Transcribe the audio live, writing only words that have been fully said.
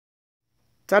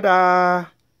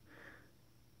Ta-da!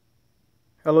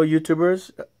 Hello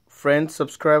YouTubers, friends,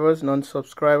 subscribers,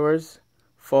 non-subscribers,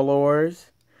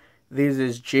 followers. This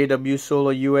is JW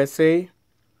Solar USA.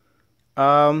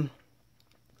 I'm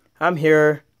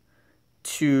here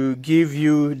to give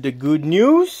you the good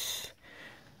news,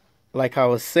 like I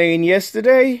was saying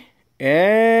yesterday.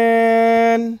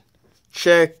 And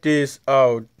check this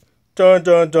out. Dun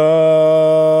dun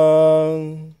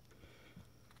dun!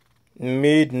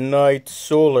 MidNite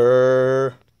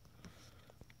Solar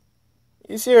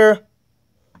is here.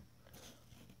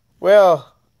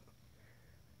 Well,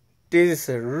 this is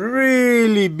a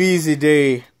really busy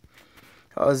day.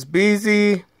 I was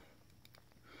busy,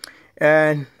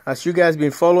 and as you guys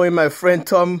been following my friend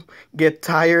Tom get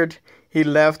tired, he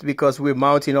left because we're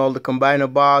mounting all the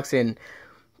combiner box and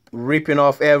ripping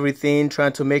off everything,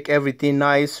 trying to make everything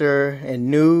nicer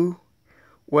and new.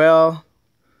 Well,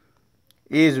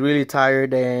 he's really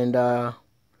tired, and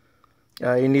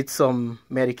he needs some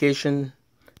medication,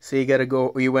 so he gotta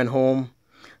go. He went home,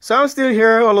 so I'm still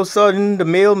here. All of a sudden, the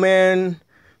mailman,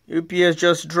 UPS,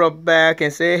 just dropped back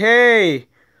and say, "Hey,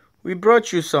 we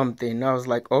brought you something." I was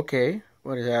like, "Okay,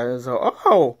 what is that?" So,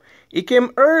 oh, it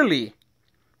came early.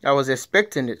 I was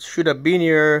expecting it. Should have been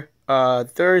here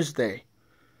Thursday,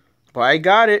 but I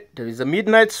got it. There is a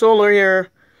MidNite Solar here,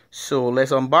 so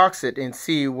let's unbox it and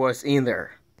see what's in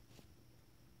there.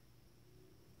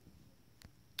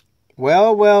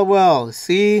 Well,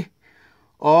 see,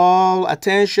 all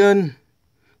attention,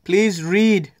 please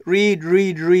read.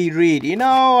 You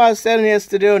know, I was saying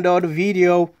yesterday on the other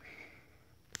video,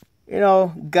 you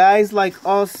know, guys like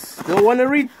us don't want to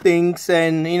read things,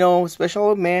 and, you know,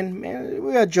 especially man,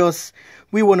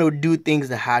 we want to do things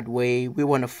the hard way. We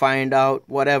want to find out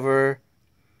whatever,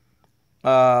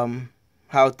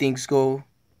 how things go.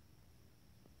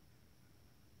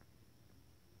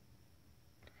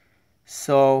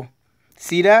 So,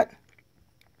 see that?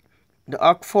 The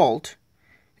arc fault.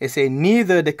 They say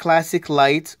neither the classic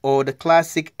light or the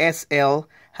classic SL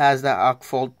has the arc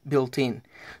fault built in.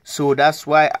 So that's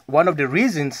why one of the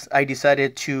reasons I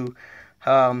decided to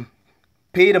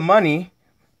pay the money,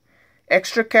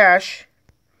 extra cash,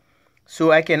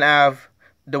 so I can have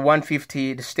the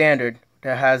 150, the standard,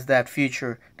 that has that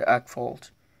feature, the arc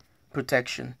fault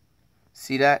protection.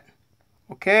 See that?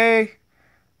 Okay.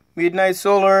 MidNite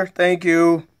Solar, thank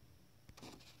you.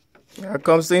 Here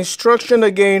comes the instruction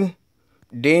again.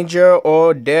 Danger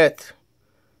or death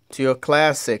to your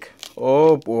classic.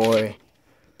 Oh boy.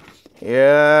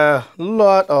 Yeah, a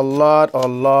lot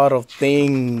of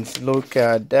things. Look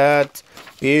at that.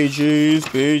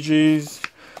 Pages.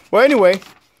 Well, anyway,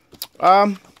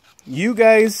 you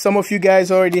guys, some of you guys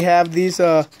already have this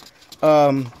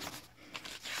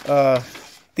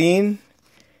thing.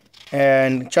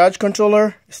 And charge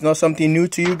controller, it's not something new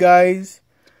to you guys.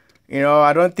 You know,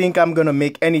 I don't think I'm gonna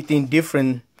make anything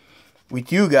different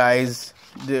with you guys.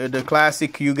 The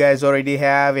classic you guys already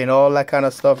have and all that kind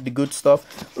of stuff, the good stuff.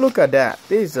 Look at that.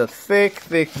 This is a thick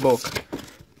book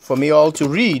for me all to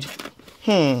read.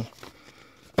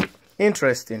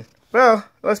 Interesting. Well,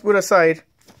 let's put aside.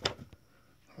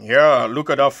 Yeah, look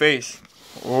at that face.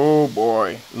 Oh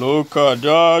boy, look at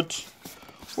that.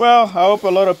 Well, I hope a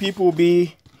lot of people will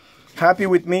be happy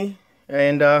with me,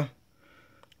 and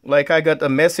like I got a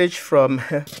message from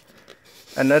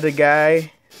another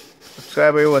guy,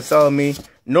 subscriber, was telling me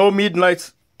no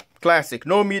MidNite Classic.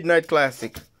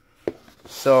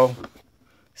 So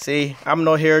see, I'm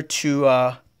not here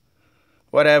to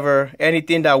whatever,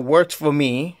 anything that works for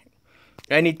me,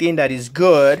 anything that is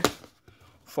good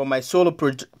for my solar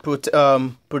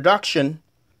production,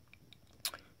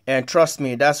 and trust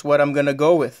me, that's what I'm gonna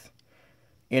go with.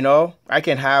 You know, I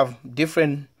can have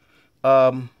different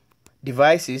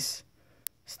devices.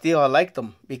 Still, I like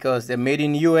them because they're made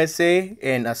in USA,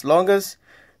 and as long as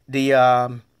the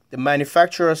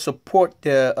manufacturer support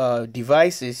the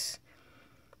devices,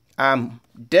 I'm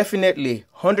definitely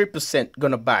 100%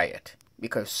 gonna buy it.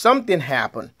 Because something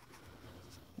happened,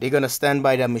 they're gonna stand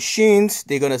by their machines.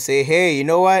 They're gonna say, "Hey, you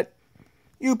know what?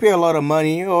 You pay a lot of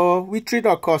money, or we treat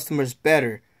our customers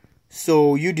better.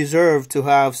 So you deserve to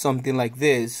have something like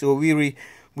this. So we're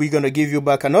gonna give you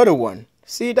back another one."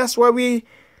 See, that's why we,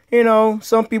 you know,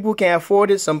 some people can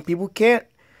afford it, some people can't.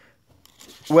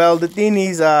 Well, the thing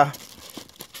is, I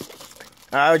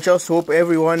just hope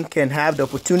everyone can have the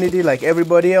opportunity like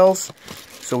everybody else,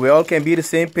 so we all can be the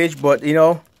same page. But you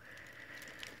know,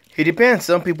 it depends.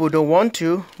 Some people don't want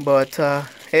to, but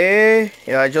hey,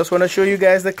 yeah, I just want to show you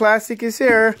guys the classic is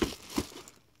here.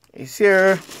 It's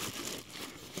here.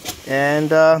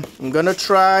 And I'm gonna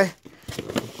try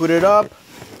put it up.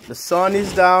 The sun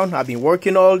is down. I've been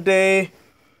working all day.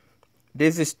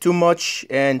 This is too much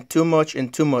and too much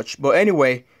and too much. But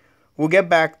anyway, we'll get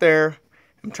back there.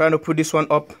 I'm trying to put this one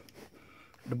up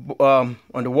on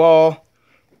the wall,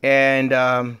 and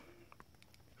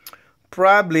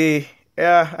probably,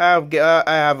 yeah,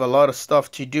 I have a lot of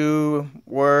stuff to do,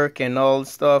 work and all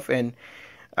stuff, and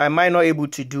I might not able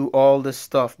to do all this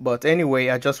stuff. But anyway,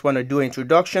 I just want to do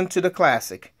introduction to the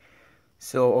classic.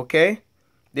 So okay,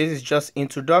 this is just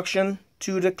introduction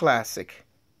to the classic.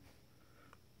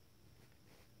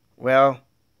 Well,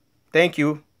 thank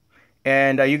you.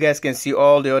 And you guys can see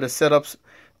all the other setups,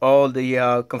 all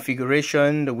the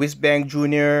configuration, the Whizbang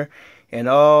Junior, and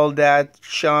all that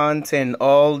shunt, and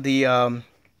all the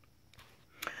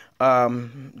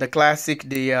classic,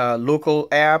 the local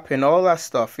app, and all that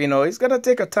stuff. You know, it's gonna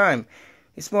take a time.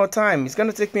 It's more time. It's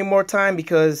gonna take me more time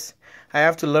because I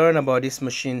have to learn about this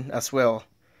machine as well.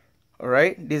 All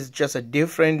right, this is just a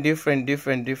different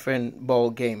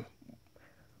ball game.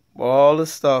 All the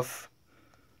stuff.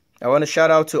 I want to shout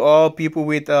out to all people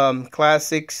with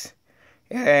classics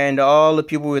and all the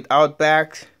people with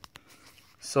Outback.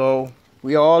 So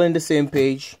we are all in the same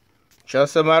page.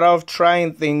 Just a matter of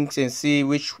trying things and see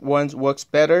which ones works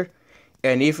better.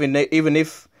 And even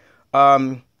if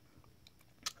I'm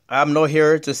not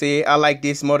here to say I like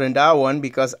this more than that one,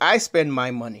 because I spend my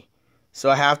money,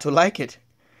 so I have to like it.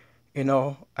 You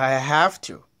know, I have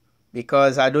to,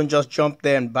 because I don't just jump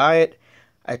there and buy it.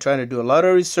 I try to do a lot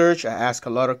of research. I ask a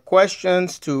lot of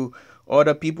questions to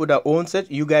other people that owns it.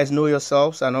 You guys know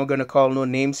yourselves. I'm not gonna call no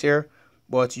names here,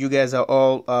 but you guys are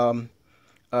all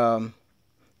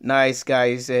nice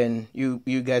guys, and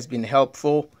you guys been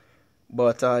helpful.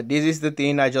 But this is the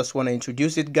thing. I just want to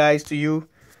introduce it, guys, to you,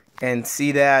 and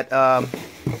see that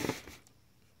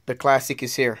the classic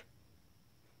is here.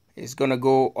 It's gonna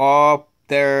go up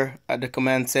there at the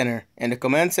command center, and the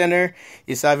command center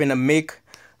is having a make.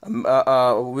 I'm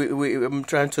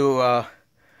trying to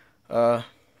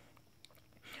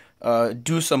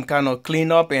do some kind of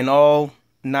cleanup and all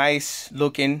nice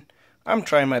looking. I'm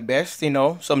trying my best, you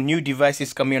know. Some new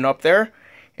devices coming up there,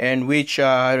 and which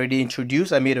I already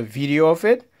introduced. I made a video of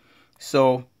it.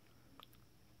 So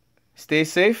stay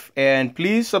safe, and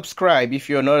please subscribe if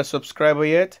you're not a subscriber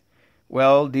yet.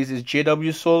 Well, this is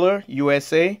JW Solar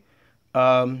USA.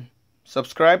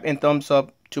 Subscribe and thumbs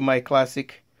up to my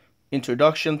classic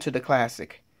introduction to the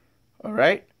classic. All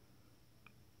right.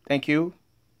 Thank you,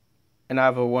 and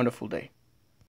have a wonderful day.